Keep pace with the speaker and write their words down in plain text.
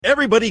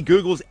Everybody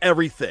Googles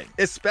everything,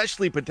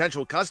 especially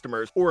potential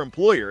customers or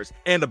employers,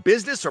 and a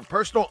business or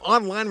personal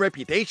online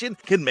reputation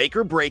can make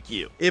or break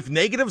you. If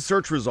negative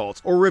search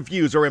results or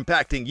reviews are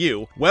impacting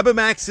you,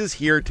 Webamax is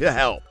here to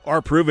help.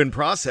 Our proven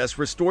process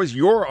restores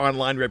your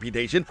online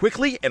reputation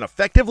quickly and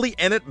effectively,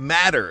 and it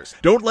matters.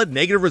 Don't let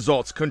negative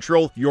results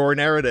control your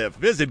narrative.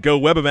 Visit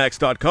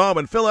GoWebamax.com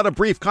and fill out a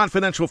brief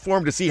confidential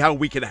form to see how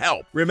we can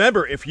help.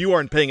 Remember, if you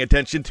aren't paying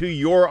attention to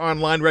your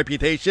online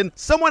reputation,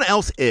 someone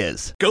else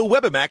is.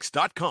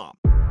 GoWebamax.com.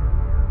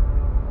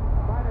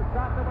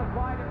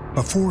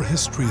 Before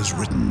history is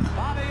written,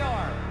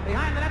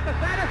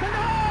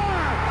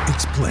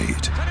 it's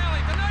played.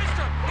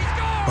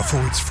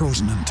 Before it's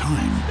frozen in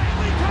time,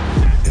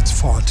 it's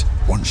fought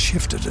one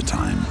shift at a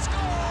time.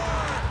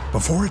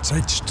 Before it's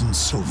etched in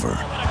silver,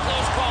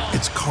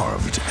 it's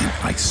carved in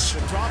ice.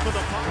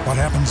 What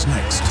happens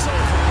next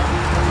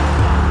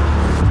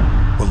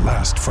will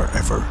last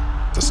forever.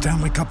 The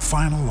Stanley Cup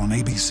Final on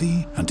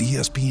ABC and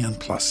ESPN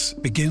Plus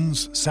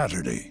begins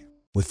Saturday.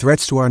 With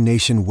threats to our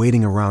nation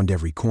waiting around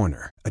every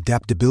corner,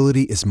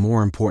 adaptability is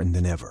more important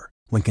than ever.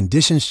 When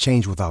conditions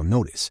change without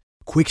notice,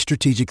 quick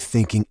strategic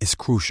thinking is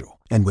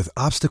crucial. And with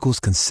obstacles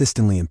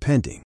consistently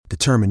impending,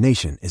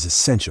 determination is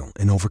essential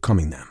in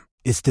overcoming them.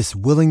 It's this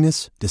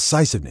willingness,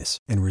 decisiveness,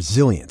 and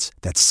resilience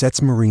that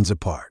sets Marines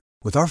apart.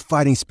 With our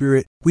fighting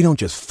spirit, we don't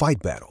just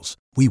fight battles,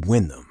 we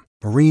win them.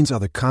 Marines are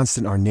the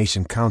constant our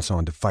nation counts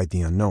on to fight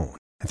the unknown.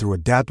 And through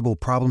adaptable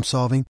problem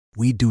solving,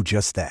 we do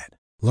just that.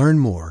 Learn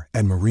more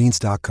at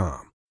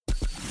Marines.com.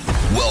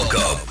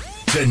 Welcome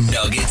to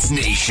Nuggets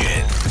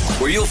Nation,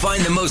 where you'll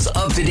find the most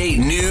up-to-date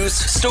news,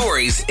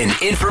 stories, and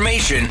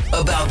information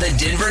about the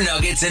Denver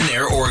Nuggets and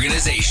their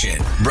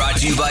organization. Brought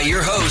to you by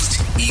your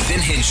host, Ethan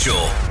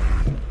Henschel.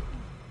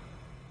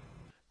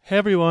 Hey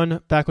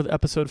everyone, back with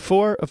episode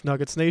 4 of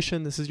Nuggets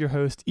Nation. This is your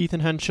host, Ethan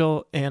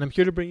Henschel, and I'm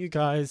here to bring you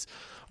guys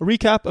a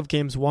recap of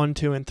games 1,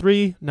 2, and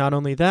 3. Not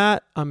only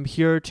that, I'm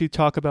here to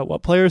talk about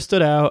what players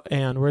stood out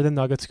and where the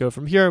Nuggets go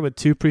from here with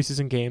 2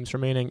 preseason games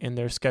remaining in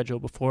their schedule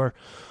before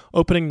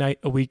opening night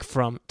a week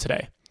from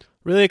today.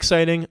 Really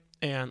exciting,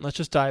 and let's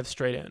just dive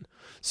straight in.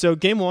 So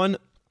game 1,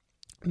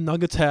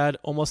 Nuggets had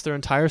almost their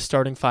entire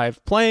starting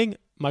 5 playing.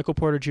 Michael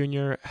Porter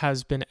Jr.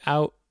 has been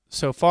out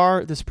so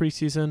far this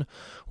preseason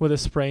with a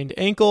sprained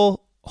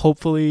ankle.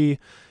 Hopefully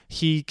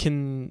he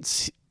can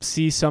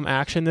see some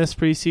action this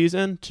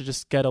preseason to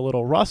just get a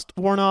little rust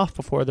worn off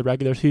before the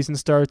regular season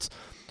starts.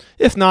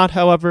 If not,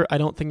 however, I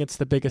don't think it's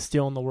the biggest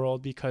deal in the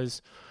world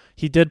because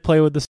he did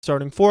play with the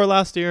starting 4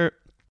 last year.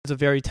 He's a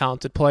very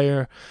talented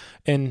player,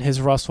 and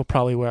his rust will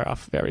probably wear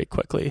off very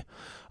quickly.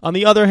 On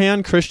the other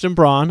hand, Christian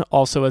Braun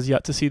also has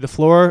yet to see the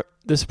floor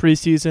this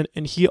preseason,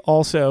 and he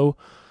also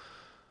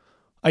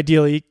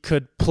ideally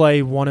could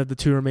play one of the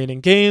 2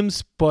 remaining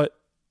games, but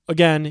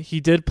again,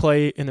 he did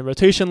play in the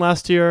rotation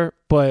last year,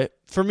 but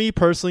for me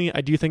personally,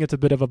 I do think it's a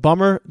bit of a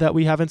bummer that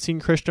we haven't seen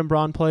Christian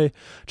Braun play,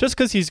 just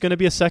because he's going to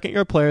be a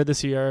second-year player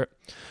this year,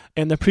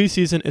 and the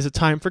preseason is a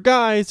time for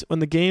guys when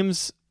the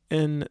games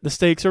and the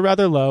stakes are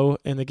rather low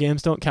and the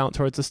games don't count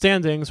towards the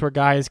standings, where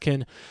guys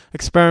can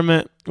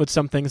experiment with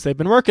some things they've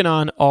been working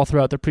on all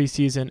throughout the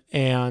preseason,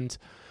 and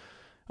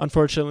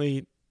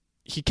unfortunately,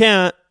 he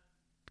can't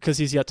because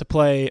he's yet to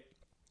play.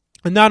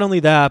 And not only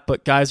that,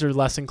 but guys are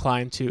less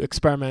inclined to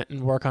experiment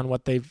and work on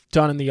what they've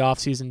done in the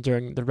offseason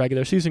during the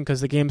regular season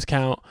because the games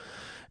count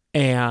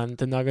and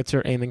the Nuggets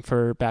are aiming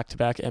for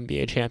back-to-back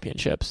NBA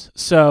championships.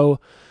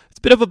 So it's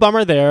a bit of a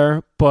bummer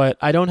there, but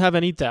I don't have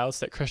any doubts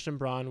that Christian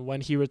Braun,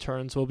 when he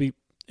returns, will be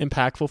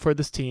impactful for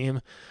this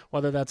team,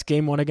 whether that's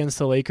game 1 against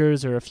the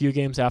Lakers or a few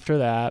games after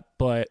that.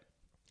 But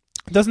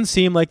it doesn't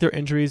seem like their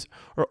injuries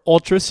are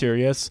ultra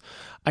serious.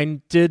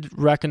 I did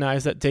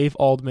recognize that Dave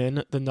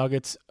Aldman, the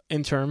Nuggets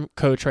interim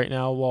coach right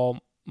now, while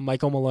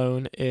Michael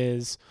Malone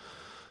is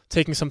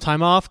taking some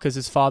time off because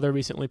his father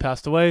recently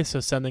passed away. So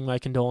sending my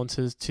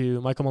condolences to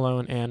Michael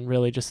Malone and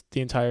really just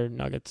the entire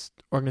Nuggets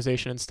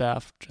organization and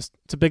staff. Just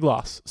it's a big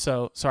loss.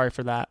 So sorry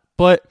for that.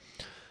 But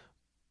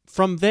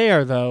from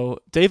there, though,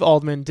 Dave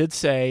Aldman did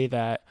say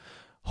that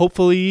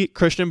hopefully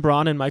Christian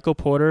Braun and Michael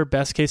Porter,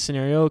 best case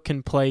scenario,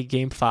 can play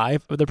game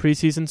 5 of the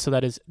preseason. So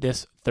that is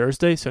this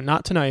Thursday. So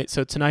not tonight.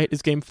 So tonight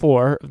is game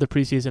 4 of the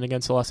preseason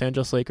against the Los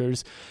Angeles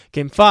Lakers.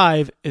 Game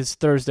 5 is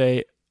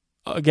Thursday,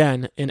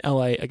 again in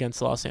LA against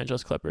the Los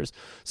Angeles Clippers.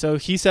 So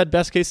he said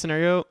best case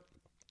scenario,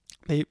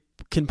 they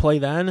can play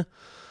then.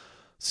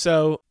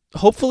 So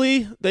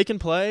hopefully they can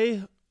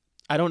play.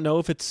 I don't know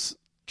if it's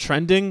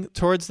trending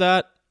towards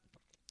that.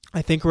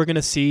 I think we're going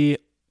to see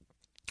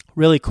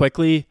really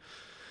quickly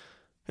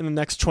in the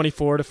next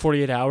 24 to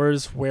 48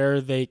 hours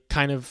where they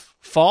kind of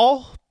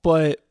fall,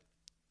 but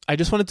I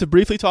just wanted to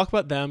briefly talk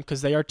about them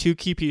because they are 2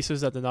 key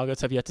pieces that the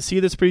Nuggets have yet to see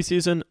this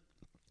preseason.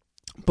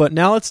 But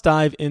now let's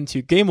dive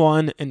into game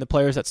 1 and the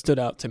players that stood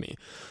out to me.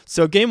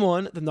 So game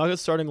 1, the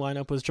Nuggets starting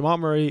lineup was Jamal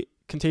Murray,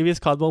 Kentavious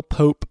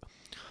Caldwell-Pope,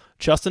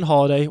 Justin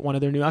Holiday, one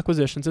of their new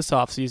acquisitions this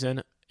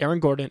offseason, Aaron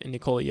Gordon, and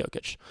Nikola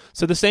Jokic.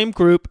 So the same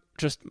group,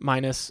 just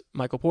minus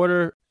Michael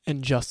Porter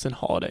and Justin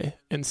Holiday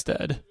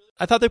instead.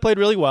 I thought they played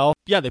really well.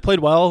 Yeah, they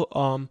played well.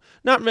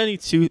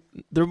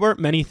 There weren't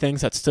many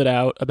things that stood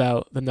out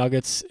about the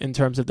Nuggets in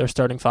terms of their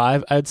starting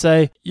five. I'd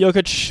say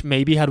Jokic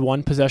maybe had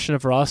one possession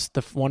of rust.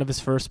 One of his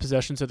first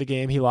possessions of the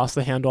game, he lost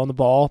the handle on the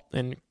ball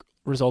and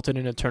resulted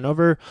in a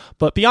turnover.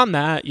 But beyond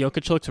that,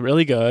 Jokic looked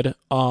really good.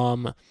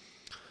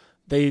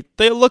 They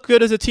look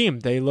good as a team.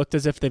 They looked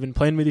as if they've been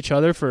playing with each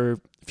other for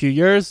a few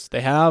years.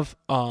 They have.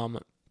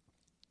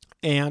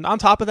 And on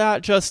top of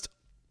that,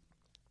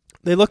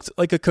 they looked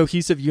like a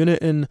cohesive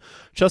unit, and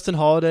Justin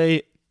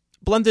Holiday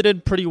blended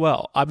in pretty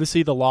well.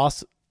 Obviously,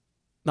 but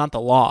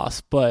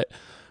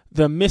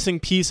the missing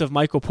piece of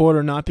Michael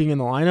Porter not being in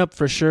the lineup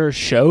for sure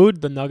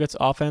showed the Nuggets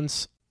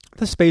offense.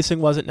 The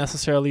spacing wasn't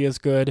necessarily as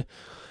good,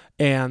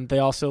 and they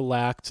also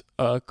lacked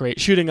a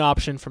great shooting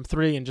option from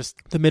three and just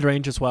the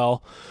mid-range as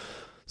well.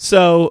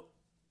 So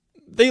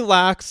they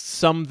lacked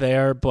some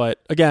there,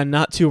 but again,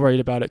 not too worried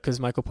about it because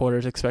Michael Porter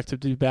is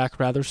expected to be back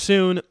rather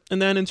soon.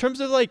 And then in terms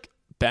of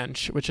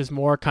bench, which is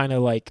more kind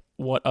of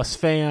what us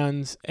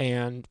fans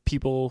and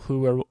people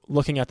who are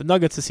looking at the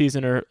Nuggets this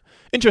season are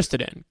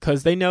interested in,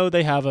 because they know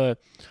they have a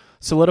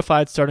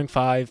solidified starting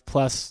five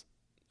plus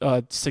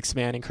sixth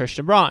man in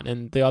Christian Braun,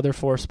 and the other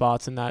four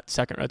spots in that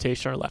second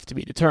rotation are left to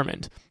be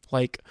determined.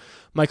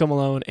 Michael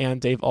Malone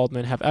and Dave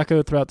Aldman have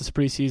echoed throughout this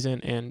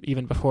preseason, and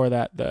even before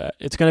that,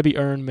 it's going to be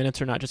earned.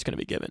 Minutes are not just going to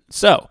be given.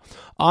 So,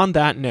 on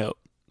that note,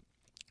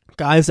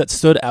 guys that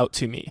stood out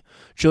to me.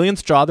 Julian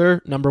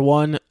Strawther, number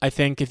one. I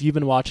think if you've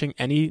been watching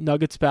any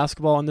Nuggets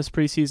basketball in this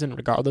preseason,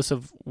 regardless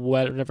of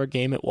whatever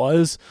game it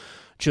was,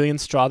 Julian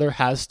Strawther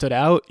has stood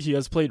out. He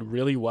has played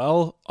really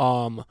well.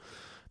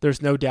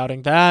 There's no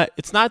doubting that.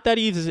 It's not that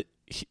he's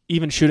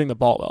even shooting the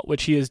ball well,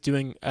 which he is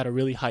doing at a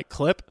really high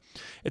clip.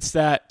 It's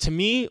that, to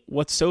me,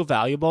 what's so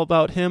valuable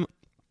about him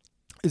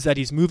is that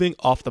he's moving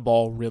off the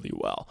ball really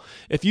well.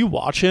 If you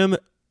watch him,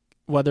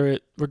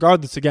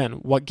 regardless, again,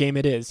 what game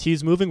it is,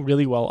 he's moving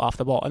really well off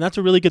the ball. And that's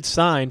a really good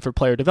sign for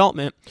player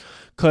development,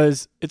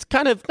 because it's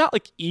kind of not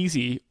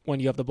easy when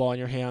you have the ball in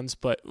your hands,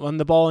 but when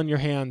the ball in your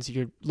hands,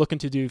 you're looking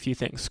to do a few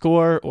things: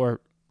 score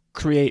or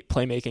create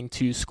playmaking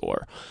to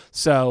score.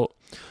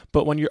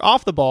 But when you're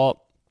off the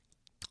ball,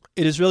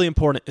 it is really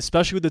important,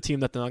 especially with the team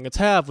that the Nuggets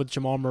have with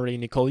Jamal Murray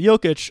and Nikola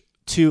Jokic,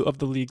 two of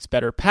the league's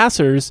better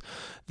passers,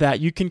 that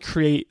you can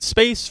create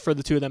space for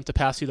the two of them to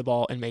pass you the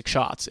ball and make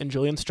shots. And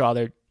Julian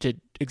Strawther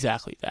did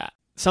exactly that.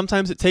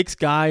 Sometimes it takes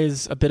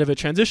guys a bit of a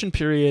transition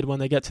period when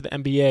they get to the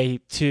NBA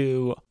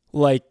to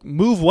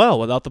move well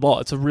without the ball.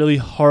 It's a really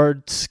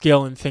hard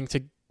skill and thing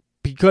to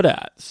be good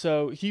at.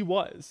 So he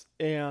was.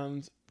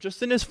 And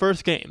just in his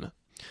first game,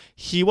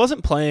 he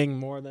wasn't playing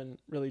more than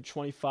really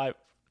 25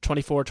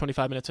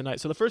 minutes a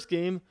night. So the first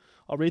game,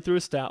 I'll read through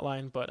his stat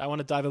line, but I want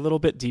to dive a little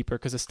bit deeper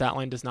because the stat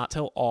line does not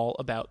tell all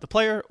about the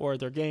player or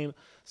their game.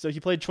 So he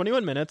played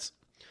 21 minutes.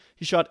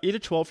 He shot 8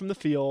 of 12 from the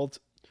field,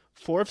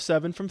 4 of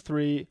 7 from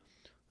 3,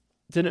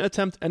 didn't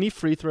attempt any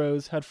free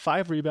throws, had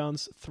 5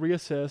 rebounds, 3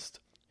 assists.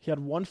 He had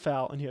 1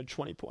 foul, and he had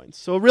 20 points.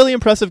 So a really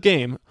impressive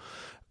game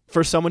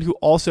for someone who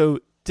also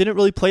didn't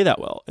really play that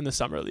well in the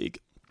Summer League.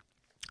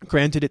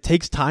 Granted, it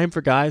takes time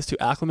for guys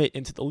to acclimate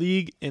into the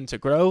league and to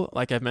grow.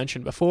 Like I've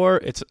mentioned before,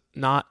 it's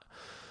not...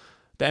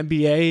 The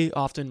NBA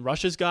often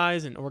rushes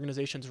guys and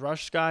organizations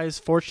rush guys.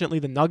 Fortunately,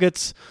 the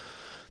Nuggets,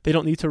 they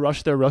don't need to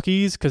rush their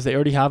rookies because they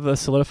already have a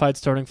solidified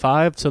starting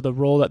five. So the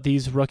role that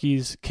these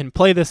rookies can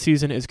play this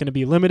season is going to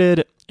be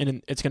limited,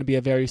 and it's going to be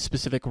a very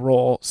specific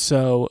role.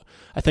 So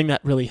I think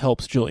that really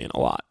helps Julian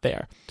a lot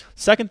there.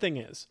 Second thing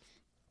is,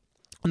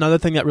 another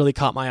thing that really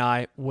caught my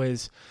eye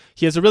was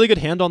he has a really good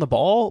hand on the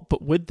ball,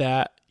 but with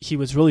that, he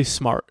was really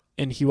smart,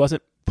 and he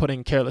wasn't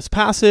putting careless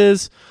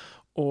passes,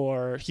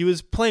 or he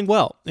was playing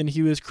well, and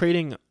he was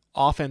creating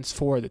offense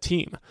for the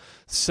team.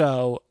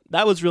 So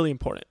that was really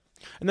important.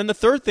 And then the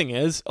third thing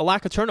is a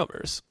lack of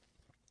turnovers.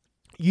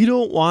 You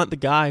don't want the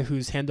guy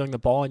who's handling the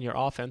ball in your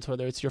offense,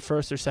 whether it's your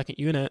first or second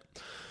unit,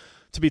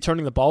 to be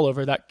turning the ball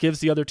over. That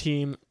gives the other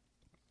team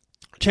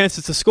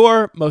chances to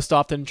score, most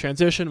often in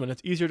transition. When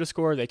it's easier to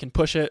score, they can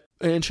push it.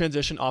 In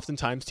transition,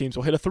 oftentimes teams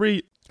will hit a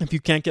three if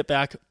you can't get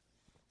back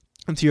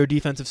into your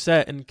defensive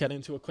set and get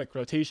into a quick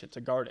rotation to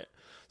guard it.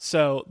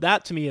 So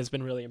that to me has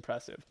been really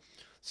impressive.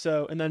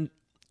 And then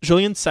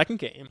Julian's second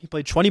game, he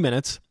played 20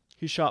 minutes.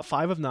 He shot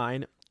 5 of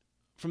 9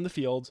 from the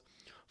field,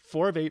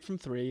 4 of 8 from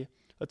 3,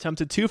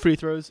 attempted 2 free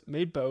throws,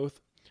 made both,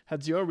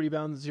 had 0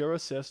 rebounds, 0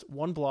 assists,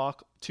 1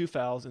 block, 2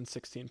 fouls, and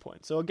 16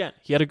 points. So again,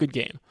 he had a good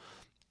game.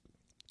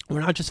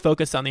 We're not just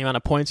focused on the amount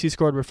of points he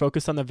scored. We're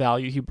focused on the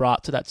value he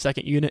brought to that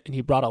second unit, and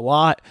he brought a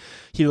lot.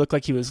 He looked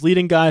like he was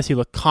leading guys. He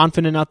looked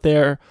confident out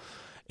there.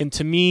 And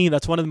to me,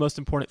 that's one of the most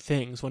important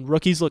things. When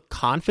rookies look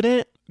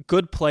confident,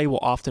 good play will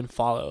often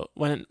follow.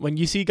 When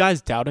you see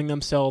guys doubting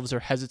themselves or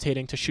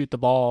hesitating to shoot the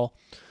ball,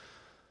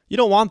 you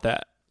don't want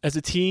that. As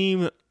a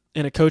team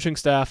and a coaching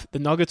staff, the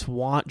Nuggets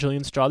want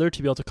Julian Strawther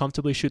to be able to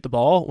comfortably shoot the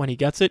ball. When he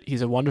gets it,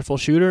 he's a wonderful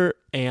shooter,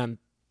 and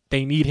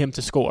they need him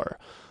to score.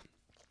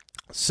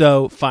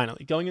 So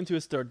finally, going into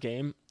his third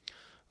game,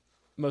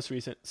 most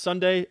recent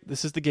Sunday,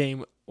 this is the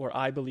game where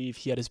I believe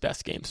he had his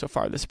best game so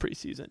far this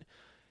preseason.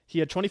 He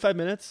had 25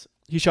 minutes,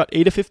 He shot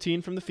 8 of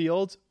 15 from the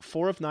field,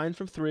 4 of 9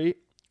 from 3,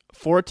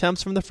 4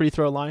 attempts from the free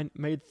throw line,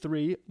 made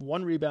 3,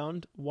 1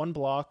 rebound, 1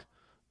 block,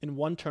 and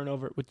 1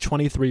 turnover with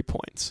 23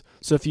 points.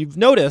 So if you've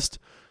noticed,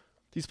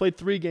 he's played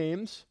 3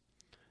 games.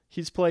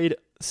 He's played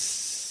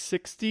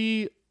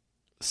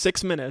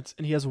 66 minutes,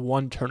 and he has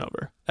 1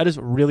 turnover. That is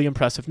really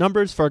impressive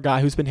numbers for a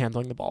guy who's been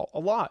handling the ball a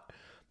lot.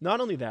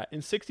 Not only that,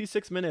 in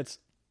 66 minutes,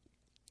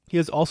 he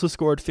has also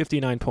scored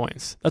 59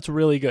 points. That's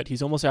really good.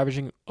 He's almost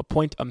averaging a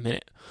point a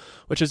minute,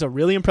 which is a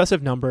really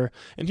impressive number.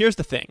 And here's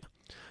the thing.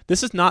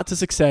 This is not to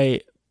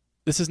say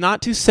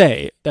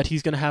that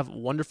he's going to have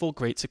wonderful,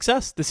 great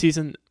success this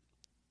season,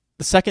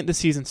 the second the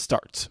season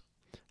starts.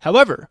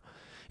 However,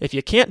 if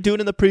you can't do it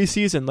in the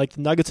preseason, like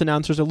the Nuggets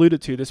announcers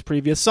alluded to this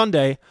previous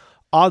Sunday,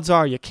 odds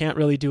are you can't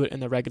really do it in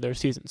the regular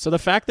season. So the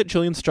fact that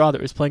Julian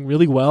Strawther is playing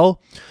really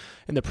well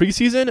in the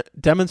preseason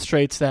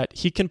demonstrates that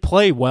he can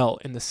play well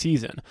in the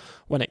season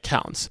when it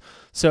counts.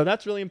 So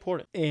that's really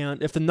important.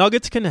 And if the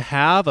Nuggets can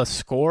have a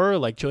scorer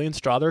like Julian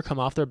Strawther come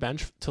off their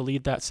bench to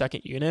lead that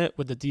second unit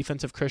with the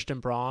defense of Christian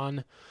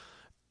Braun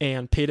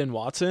and Peyton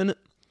Watson,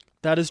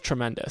 that is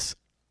tremendous.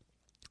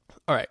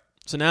 All right,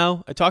 so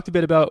now I talked a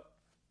bit about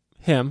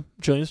him,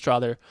 Julian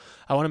Strawther.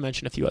 I want to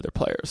mention a few other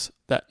players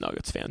that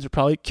Nuggets fans are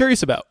probably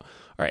curious about.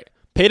 All right,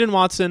 Peyton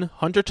Watson,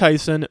 Hunter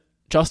Tyson,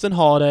 Justin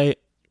Holiday,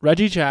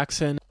 Reggie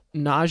Jackson,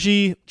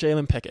 Najee,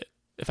 Jalen Pickett,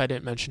 if I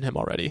didn't mention him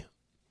already.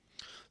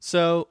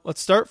 So let's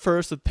start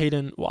first with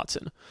Peyton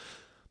Watson.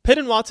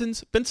 Peyton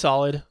Watson's been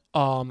solid.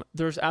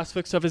 There's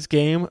aspects of his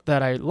game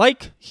that I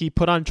like. He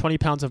put on 20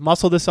 pounds of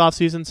muscle this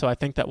offseason, so I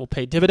think that will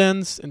pay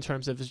dividends in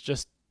terms of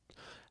just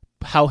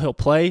how he'll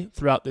play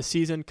throughout this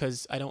season,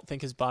 because I don't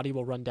think his body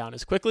will run down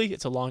as quickly.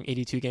 It's a long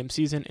 82-game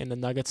season, and the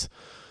Nuggets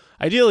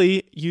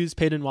ideally use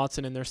Peyton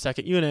Watson in their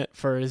second unit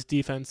for his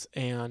defense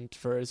and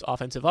for his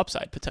offensive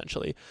upside,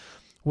 potentially.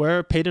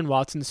 Where Peyton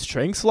Watson's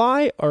strengths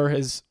lie are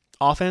his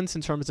offense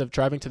in terms of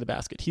driving to the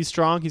basket. He's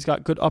strong. He's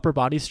got good upper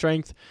body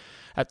strength.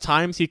 At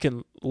times, he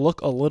can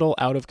look a little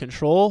out of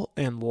control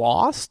and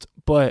lost,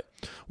 but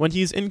when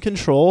he's in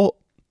control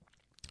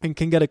and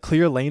can get a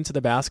clear lane to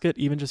the basket,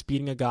 even just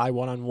beating a guy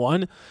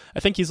one-on-one, I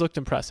think he's looked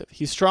impressive.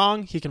 He's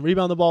strong. He can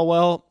rebound the ball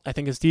well. I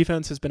think his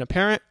defense has been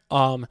apparent.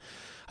 I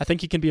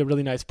think he can be a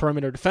really nice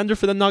perimeter defender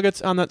for the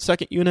Nuggets on that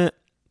second unit.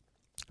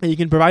 And he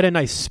can provide a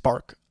nice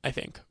spark, I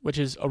think, which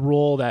is a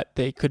role that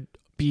they could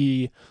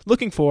be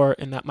looking for,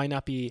 and that might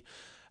not be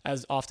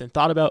as often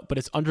thought about, but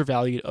it's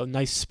undervalued, a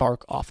nice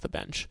spark off the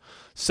bench.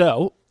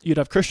 So you'd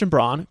have Christian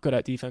Braun, good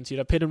at defense. You'd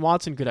have Peyton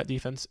Watson, good at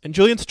defense. And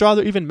Julian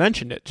Strawther even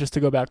mentioned it, just to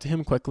go back to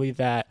him quickly,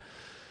 that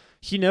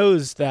he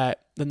knows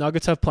that the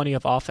Nuggets have plenty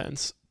of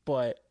offense,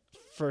 but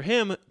for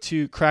him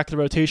to crack the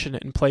rotation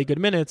and play good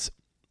minutes,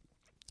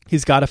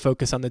 he's got to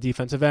focus on the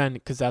defensive end,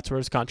 because that's where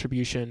his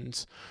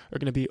contributions are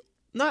going to be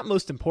not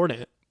most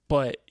important,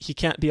 but he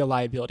can't be a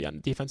liability on the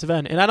defensive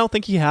end. And I don't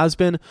think he has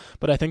been,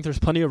 but I think there's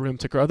plenty of room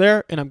to grow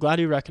there, and I'm glad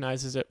he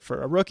recognizes it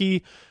for a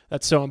rookie.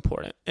 That's so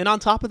important. And on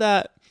top of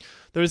that,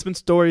 there's been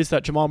stories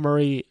that Jamal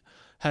Murray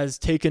has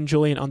taken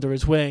Julian under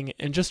his wing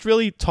and just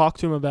really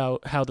talked to him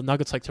about how the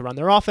Nuggets like to run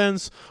their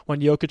offense,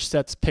 when Jokic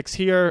sets picks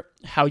here,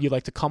 how you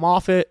like to come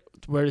off it,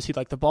 where does he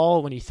like the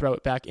ball, when you throw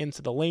it back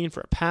into the lane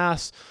for a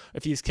pass,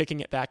 if he's kicking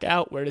it back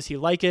out, where does he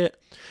like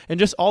it, and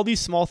just all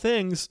these small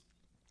things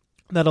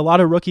that a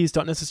lot of rookies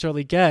don't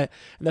necessarily get,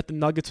 and that the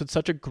Nuggets with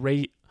such a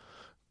great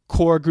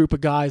core group of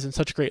guys and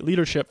such great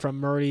leadership from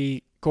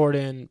Murray,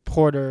 Gordon,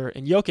 Porter,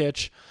 and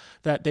Jokic,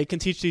 that they can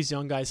teach these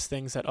young guys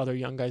things that other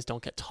young guys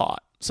don't get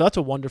taught. So that's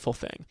a wonderful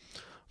thing.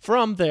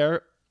 From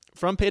there,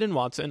 from Peyton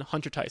Watson,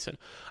 Hunter Tyson.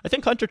 I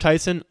think Hunter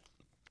Tyson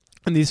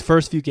in these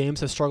first few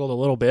games has struggled a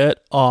little bit.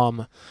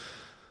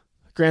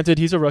 Granted,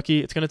 he's a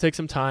rookie. It's going to take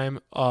some time,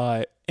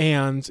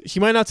 and he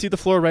might not see the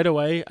floor right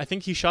away. I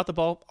think he shot the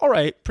ball all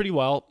right, pretty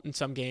well in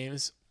some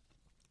games.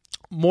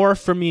 More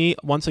for me,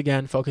 once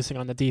again, focusing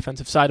on the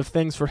defensive side of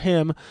things for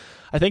him,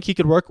 I think he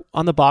could work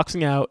on the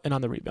boxing out and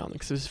on the rebounding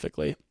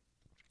specifically.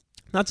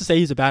 Not to say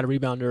he's a bad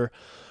rebounder,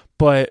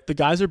 but the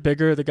guys are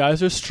bigger, the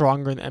guys are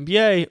stronger in the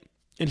NBA,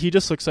 and he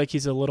just looks like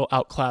he's a little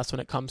outclassed when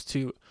it comes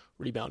to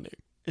rebounding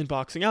and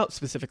boxing out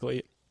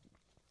specifically.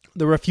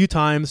 There were a few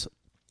times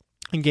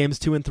in games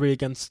 2 and 3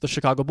 against the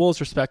Chicago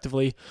Bulls,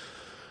 respectively,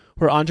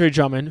 where Andre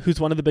Drummond, who's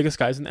one of the biggest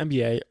guys in the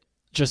NBA,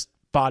 just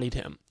bodied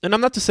him. And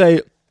I'm not to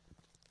say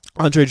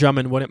Andre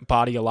Drummond wouldn't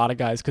body a lot of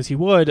guys, because he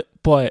would,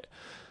 but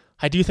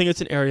I do think it's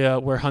an area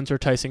where Hunter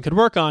Tyson could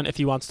work on if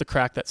he wants to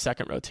crack that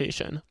second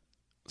rotation.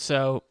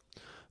 So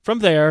from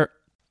there,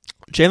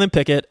 Jalen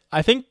Pickett,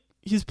 I think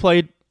he's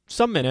played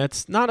some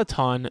minutes, not a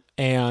ton,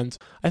 and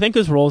I think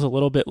his role is a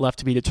little bit left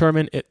to be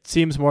determined. It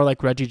seems more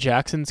like Reggie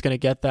Jackson's going to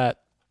get that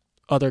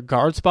other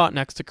guard spot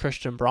next to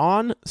Christian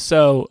Braun,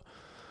 so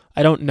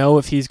I don't know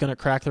if he's going to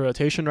crack the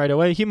rotation right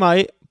away. He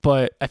might,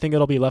 but I think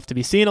it'll be left to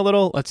be seen a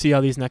little. Let's see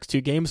how these next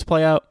 2 games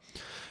play out.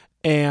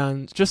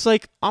 And just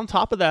like on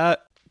top of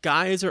that,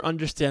 guys are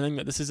understanding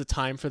that this is a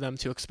time for them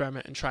to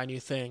experiment and try new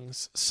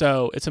things.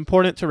 So it's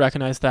important to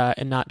recognize that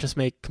and not just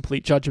make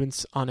complete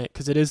judgments on it,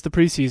 because it is the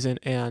preseason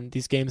and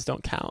these games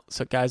don't count.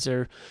 So guys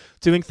are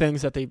doing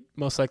things that they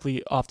most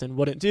likely often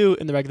wouldn't do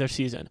in the regular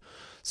season.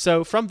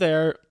 So from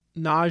there,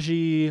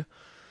 Najee,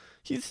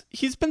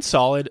 he's been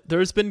solid.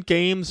 There's been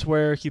games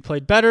where he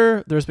played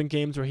better. There's been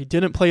games where he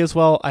didn't play as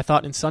well. I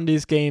thought in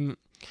Sunday's game,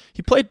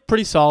 he played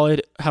pretty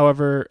solid.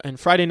 However, in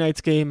Friday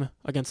night's game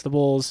against the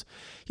Bulls,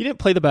 he didn't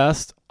play the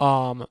best.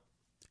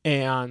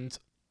 And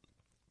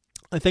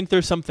I think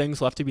there's some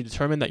things left to be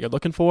determined that you're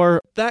looking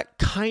for. That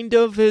kind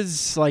of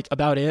is like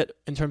about it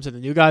in terms of the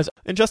new guys.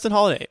 And Justin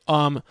Holiday,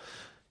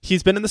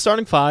 he's been in the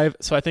starting five,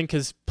 so I think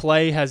his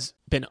play has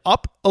been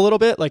up a little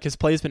bit. Like his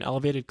play has been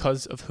elevated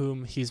because of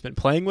whom he's been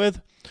playing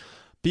with.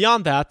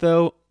 Beyond that,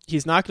 though,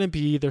 he's not going to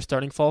be their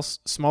starting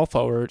small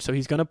forward, so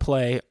he's going to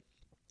play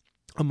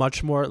a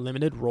much more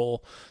limited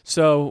role.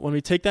 So when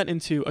we take that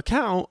into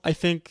account, I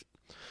think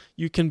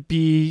you can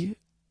be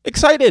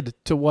excited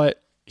to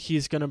what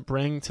he's going to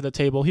bring to the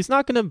table. He's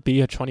not going to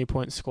be a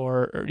 20-point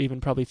scorer or even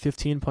probably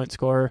 15-point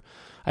scorer.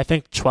 I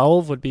think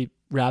 12 would be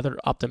rather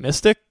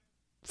optimistic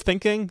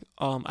thinking.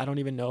 I don't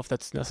even know if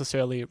that's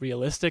necessarily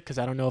realistic, because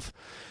I don't know if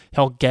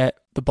he'll get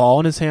the ball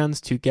in his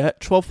hands to get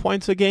 12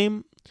 points a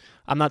game.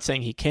 I'm not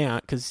saying he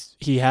can't, because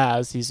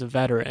he's a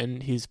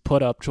veteran. He's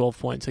put up 12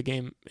 points a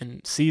game in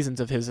seasons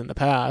of his in the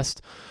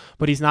past,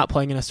 but he's not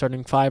playing in a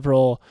starting five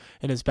role,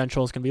 and his bench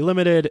role is going to be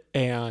limited.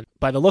 And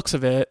by the looks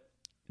of it,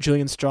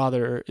 Julian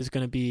Strawther is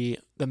going to be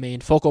the main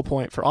focal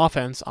point for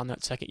offense on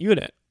that second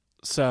unit.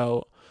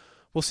 So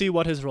we'll see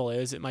what his role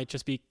is. It might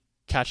just be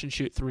catch and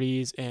shoot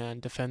threes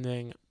and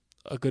defending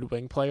a good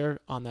wing player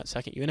on that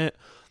second unit.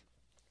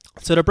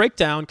 So to break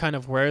down kind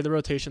of where the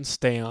rotation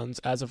stands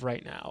as of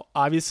right now,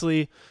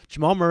 obviously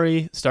Jamal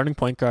Murray, starting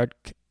point guard,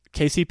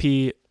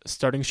 KCP,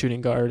 starting shooting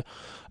guard.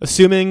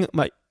 Assuming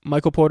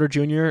Michael Porter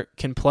Jr.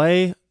 can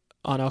play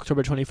on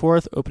October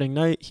 24th, opening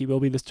night, he will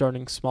be the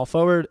starting small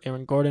forward.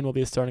 Aaron Gordon will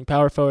be the starting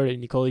power forward,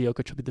 and Nikola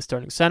Jokic will be the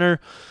starting center.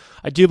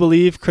 I do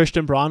believe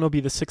Christian Braun will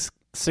be the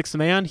sixth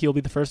man. He'll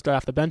be the first guy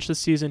off the bench this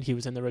season. He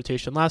was in the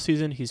rotation last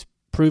season. He's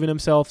proven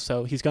himself,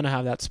 so he's going to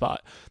have that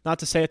spot. Not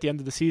to say at the end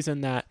of the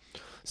season that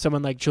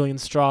someone like Julian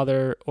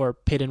Strawther or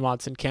Peyton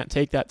Watson can't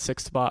take that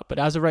sixth spot, but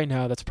as of right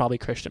now, that's probably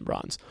Christian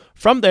Braun's.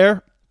 From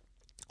there,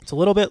 it's a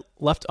little bit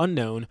left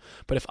unknown,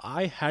 but if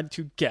I had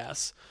to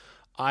guess,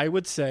 I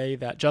would say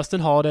that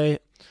Justin Holiday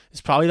is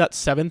probably that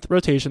seventh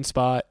rotation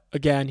spot.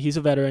 Again, he's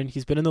a veteran.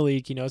 He's been in the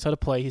league. He knows how to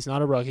play. He's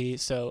not a rookie,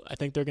 so I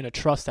think they're going to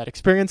trust that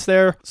experience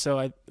there. So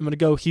I'm going to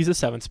go he's a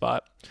seventh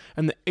spot.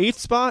 And the eighth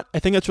spot, I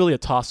think that's really a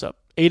toss-up.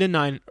 8 and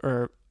 9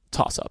 are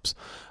toss-ups.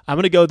 I'm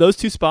going to go those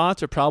two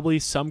spots are probably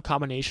some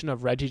combination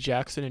of Reggie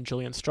Jackson and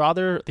Julian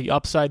Strawther. The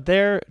upside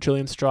there,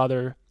 Julian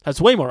Strawther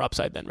has way more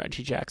upside than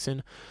Reggie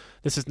Jackson.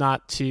 This is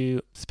not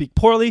to speak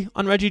poorly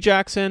on Reggie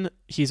Jackson.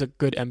 He's a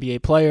good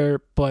NBA player,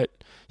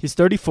 but he's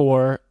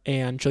 34,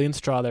 and Julian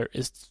Strawther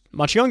is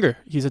much younger.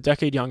 He's a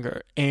decade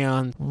younger.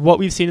 And what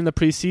we've seen in the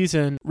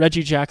preseason,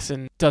 Reggie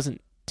Jackson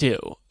doesn't do.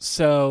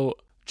 So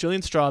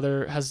Julian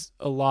Strawther has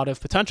a lot of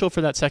potential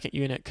for that second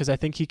unit, because I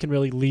think he can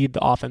really lead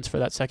the offense for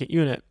that second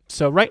unit.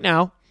 So right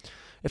now,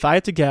 if I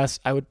had to guess,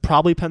 I would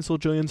probably pencil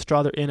Julian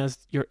Strawther in as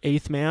your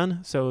eighth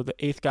man, so the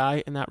eighth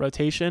guy in that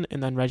rotation,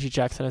 and then Reggie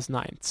Jackson as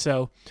ninth.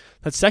 So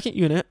that second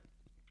unit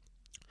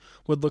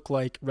would look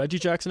like Reggie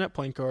Jackson at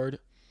point guard,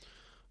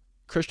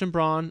 Christian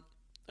Braun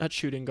at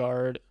shooting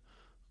guard,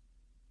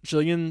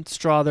 Julian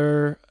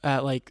Strawther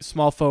at like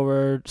small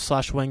forward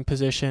 / wing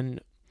position,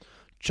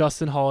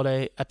 Justin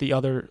Holiday at the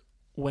other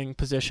wing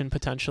position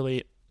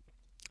potentially.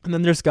 And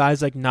then there's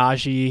guys like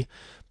Najee,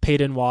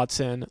 Peyton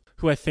Watson,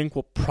 who I think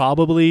will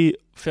probably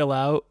fill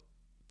out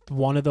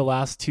one of the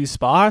last two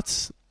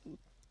spots.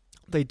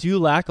 They do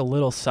lack a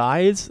little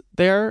size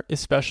there,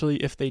 especially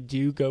if they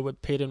do go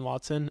with Peyton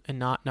Watson and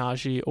not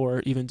Najee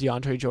or even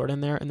DeAndre Jordan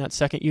there in that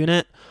second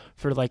unit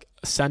for like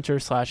center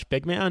 /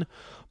 big man.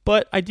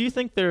 But I do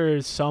think there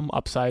is some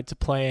upside to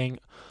playing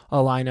a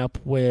lineup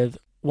with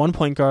one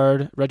point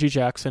guard, Reggie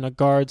Jackson, a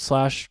guard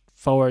 /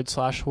 forward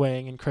 /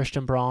 wing, and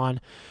Christian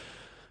Braun,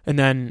 and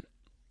then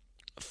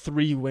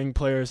three wing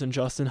players in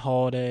Justin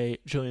Holiday,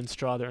 Julian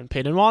Strawther, and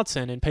Peyton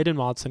Watson. And Peyton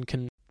Watson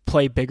can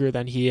play bigger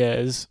than he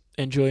is,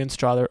 and Julian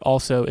Strawther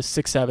also is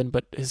 6'7",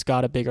 but has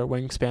got a bigger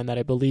wingspan that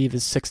I believe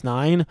is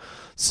 6'9".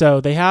 So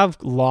they have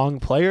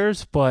long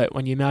players, but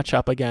when you match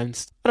up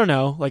against, I don't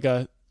know, like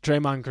a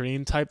Draymond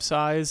Green type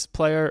size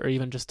player or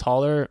even just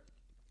taller,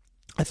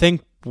 I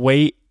think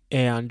weight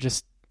and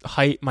just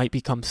height might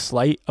become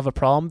slight of a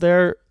problem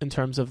there in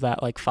terms of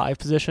that like 5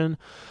 position.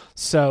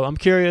 So I'm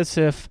curious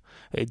if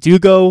they do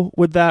go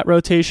with that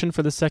rotation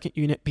for the second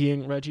unit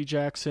being Reggie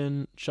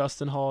Jackson,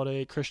 Justin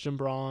Holiday, Christian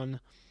Braun,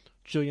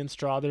 Julian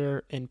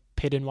Strawther, and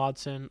Peyton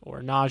Watson,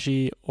 or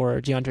Najee, or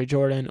DeAndre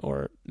Jordan,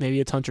 or maybe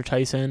it's Hunter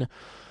Tyson.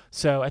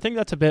 So I think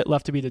that's a bit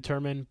left to be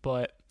determined,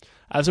 but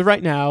as of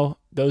right now,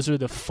 those are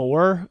the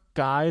 4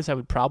 guys I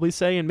would probably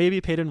say, and maybe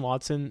Peyton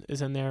Watson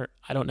is in there.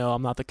 I don't know.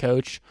 I'm not the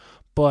coach,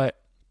 but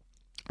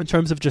in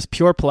terms of just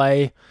pure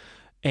play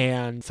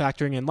and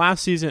factoring in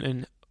last season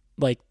and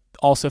like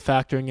also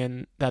factoring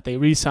in that they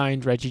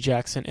re-signed Reggie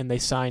Jackson and they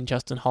signed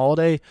Justin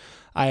Holiday,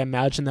 I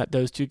imagine that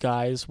those two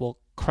guys will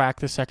crack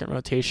the second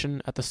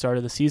rotation at the start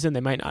of the season.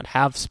 They might not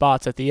have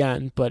spots at the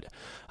end, but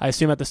I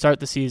assume at the start of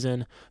the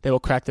season they will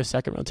crack their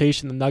second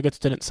rotation. The Nuggets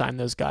didn't sign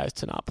those guys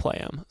to not play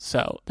them,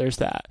 so there's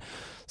that.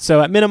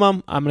 So at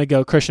minimum, I'm going to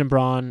go Christian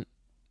Braun,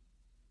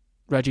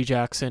 Reggie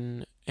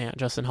Jackson, and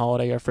Justin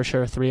Holiday are for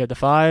sure 3 of the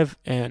 5,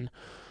 and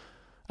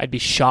I'd be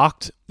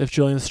shocked if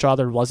Julian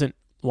Strawther wasn't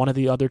one of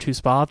the other 2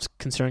 spots,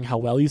 considering how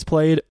well he's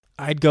played.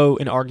 I'd go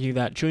and argue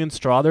that Julian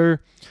Strawther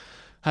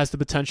has the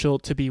potential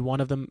to be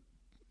one of the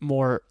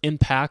more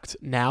impact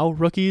now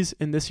rookies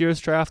in this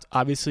year's draft.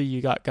 Obviously, you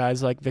got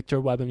guys like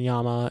Victor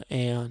Wembanyama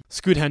and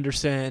Scoot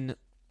Henderson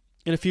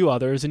and a few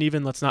others, and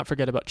even let's not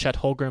forget about Chet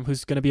Holmgren,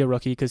 who's going to be a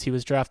rookie because he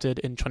was drafted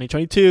in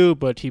 2022,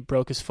 but he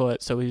broke his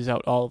foot, so he's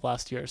out all of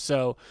last year.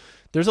 So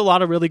there's a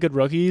lot of really good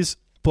rookies,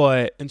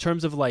 but in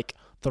terms of like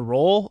the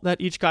role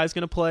that each guy's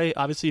going to play,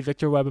 obviously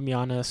Victor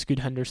Wembanyama, Scoot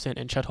Henderson,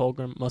 and Chet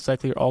Holmgren most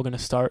likely are all going to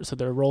start, so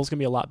their role's going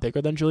to be a lot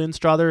bigger than Julian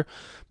Strawther.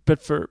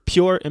 But for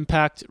pure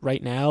impact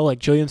right now, like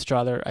Julian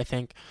Strawther, I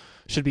think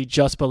should be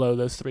just below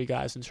those 3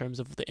 guys in terms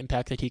of the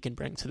impact that he can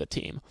bring to the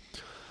team.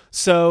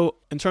 So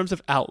in terms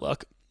of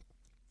outlook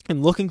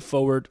and looking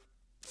forward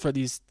for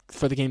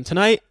the game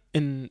tonight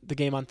and the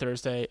game on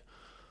Thursday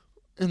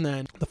and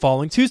then the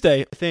following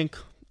Tuesday, I think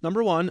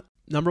number one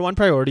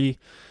priority,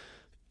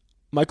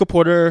 Michael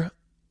Porter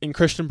and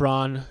Christian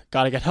Braun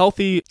got to get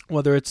healthy,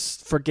 whether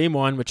it's for game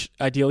 1, which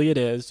ideally it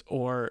is,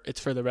 or it's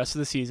for the rest of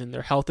the season.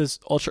 Their health is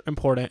ultra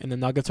important, and the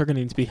Nuggets are going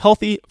to need to be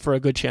healthy for a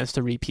good chance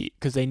to repeat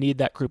because they need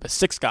that group of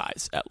 6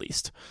 guys at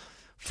least.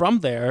 From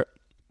there,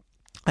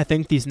 I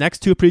think these next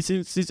 2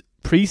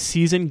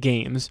 preseason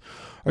games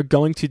are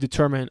going to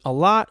determine a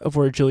lot of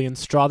where Julian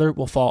Strawther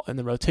will fall in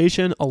the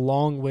rotation,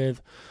 along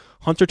with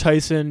Hunter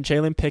Tyson,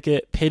 Jalen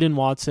Pickett, Peyton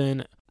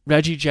Watson,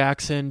 Reggie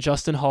Jackson,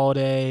 Justin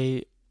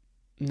Holiday,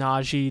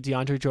 Najee,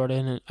 DeAndre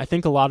Jordan, and I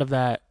think a lot of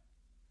that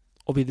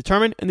will be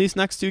determined in these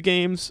next 2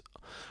 games.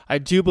 I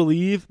do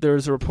believe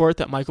there's a report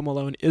that Michael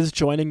Malone is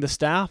joining the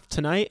staff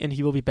tonight, and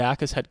he will be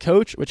back as head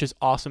coach, which is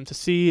awesome to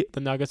see.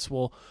 The Nuggets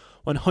will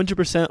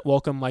 100%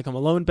 welcome Michael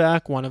Malone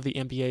back, one of the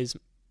NBA's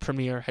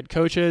premier head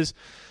coaches.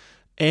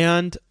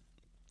 And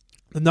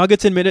the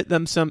Nuggets admitted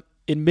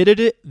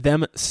it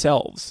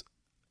themselves.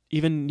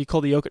 Even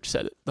Nikola Jokic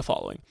said the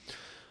following.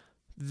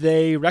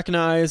 They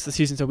recognize the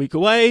season's a week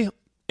away,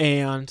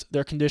 and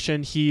their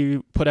condition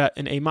he put at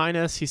an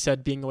A-. He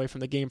said being away from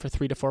the game for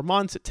 3 to 4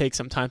 months, it takes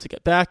some time to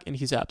get back, and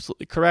he's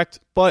absolutely correct.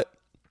 But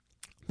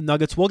the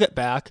Nuggets will get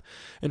back,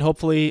 and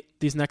hopefully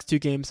these next 2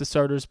 games, the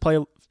starters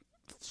play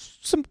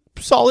some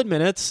solid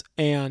minutes,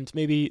 and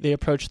maybe they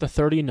approach the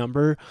 30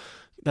 number.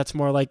 That's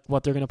more like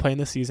what they're going to play in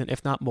the season,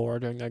 if not more,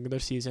 during the regular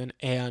season,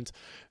 and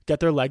get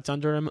their legs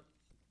under them.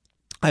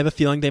 I have a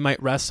feeling they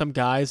might rest some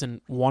guys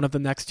in one of the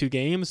next 2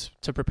 games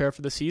to prepare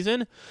for the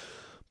season,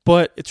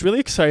 but it's really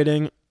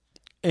exciting.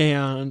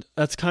 And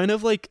that's kind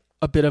of like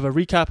a bit of a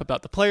recap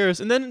about the players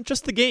and then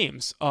just the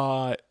games.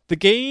 I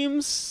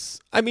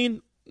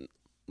mean,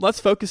 less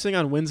focusing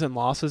on wins and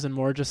losses and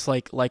more just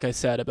like I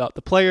said, about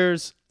the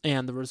players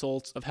and the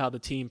results of how the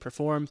team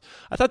performed.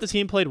 I thought the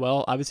team played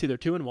well. Obviously, they're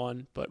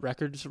 2-1, but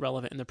record is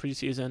irrelevant in the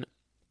preseason.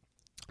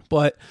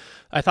 But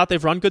I thought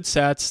they've run good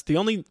sets. The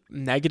only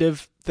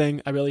negative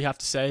thing I really have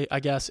to say, I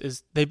guess,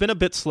 is they've been a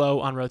bit slow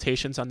on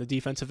rotations on the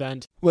defensive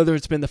end, whether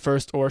it's been the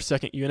first or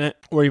second unit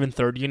or even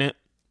third unit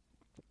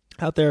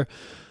out there.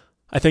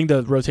 I think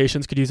the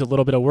rotations could use a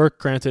little bit of work.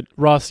 Granted,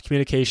 rust,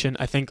 communication,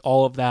 I think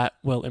all of that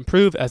will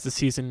improve as the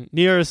season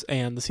nears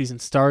and the season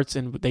starts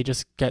and they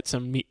just get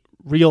some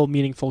real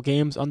meaningful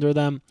games under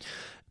them.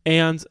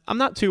 And I'm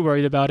not too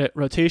worried about it.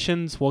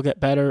 Rotations will get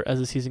better as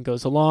the season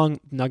goes along.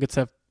 Nuggets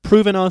have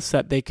proven us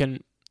that they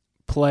can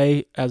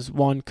play as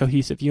one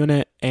cohesive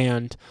unit,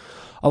 and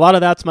a lot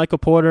of that's Michael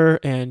Porter,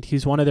 and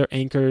he's one of their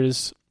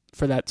anchors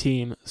for that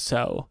team.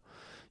 So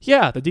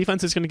yeah, the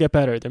defense is going to get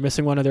better. They're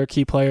missing one of their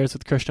key players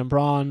with Christian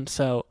Braun.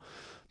 So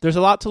there's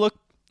a lot to look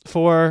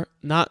for.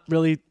 Not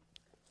really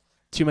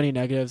too many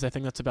negatives. I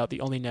think that's about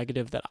the only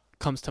negative that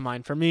comes to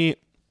mind for me.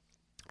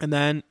 And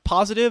then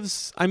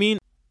positives, I mean,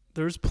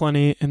 there's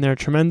plenty and they're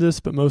tremendous,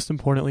 but most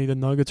importantly, the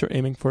Nuggets are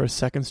aiming for a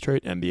 2nd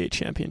straight NBA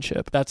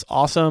championship. That's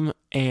awesome.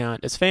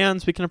 And as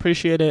fans, we can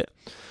appreciate it.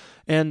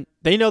 And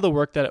they know the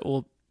work that it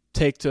will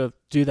take to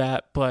do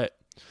that. But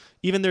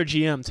even their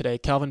GM today,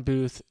 Calvin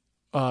Booth,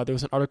 there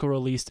was an article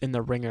released in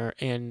The Ringer,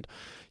 and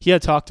he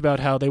had talked about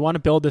how they want to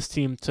build this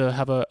team to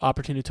have an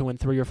opportunity to win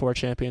 3 or 4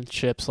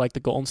 championships like the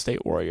Golden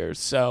State Warriors.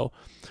 So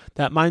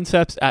that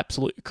mindset's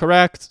absolutely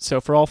correct. So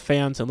for all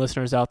fans and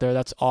listeners out there,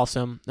 that's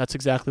awesome. That's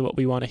exactly what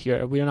we want to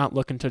hear. We are not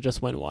looking to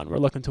just win one. We're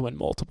looking to win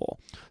multiple.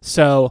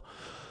 So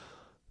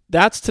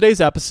that's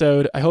today's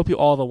episode. I hope you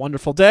all have a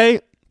wonderful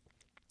day.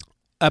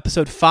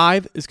 Episode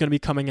 5 is going to be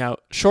coming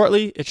out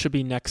shortly. It should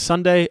be next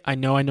Sunday. I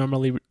know I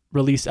normally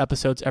release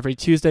episodes every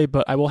Tuesday,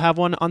 but I will have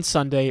one on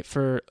Sunday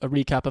for a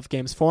recap of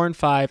games 4 and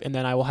 5, and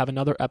then I will have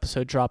another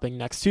episode dropping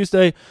next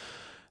Tuesday.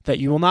 that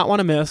you will not want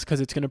to miss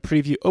because it's going to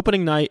preview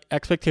opening night,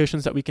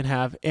 expectations that we can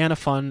have, and a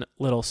fun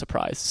little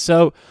surprise.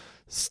 So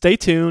stay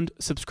tuned,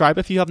 subscribe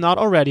if you have not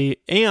already,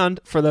 and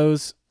for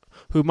those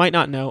who might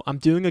not know, I'm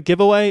doing a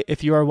giveaway.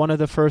 If you are one of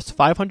the first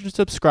 500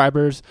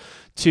 subscribers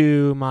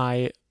to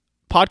my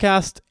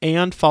podcast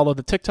and follow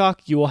the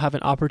TikTok, you will have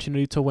an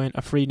opportunity to win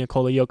a free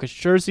Nikola Jokic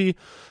jersey.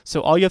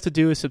 So all you have to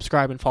do is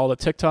subscribe and follow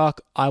the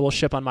TikTok. I will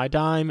ship on my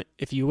dime.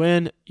 If you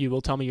win, you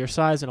will tell me your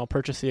size and I'll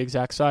purchase the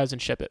exact size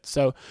and ship it.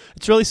 So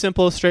it's really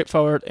simple,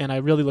 straightforward, and I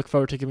really look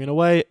forward to giving it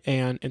away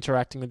and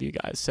interacting with you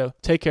guys. So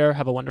take care.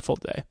 Have a wonderful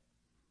day.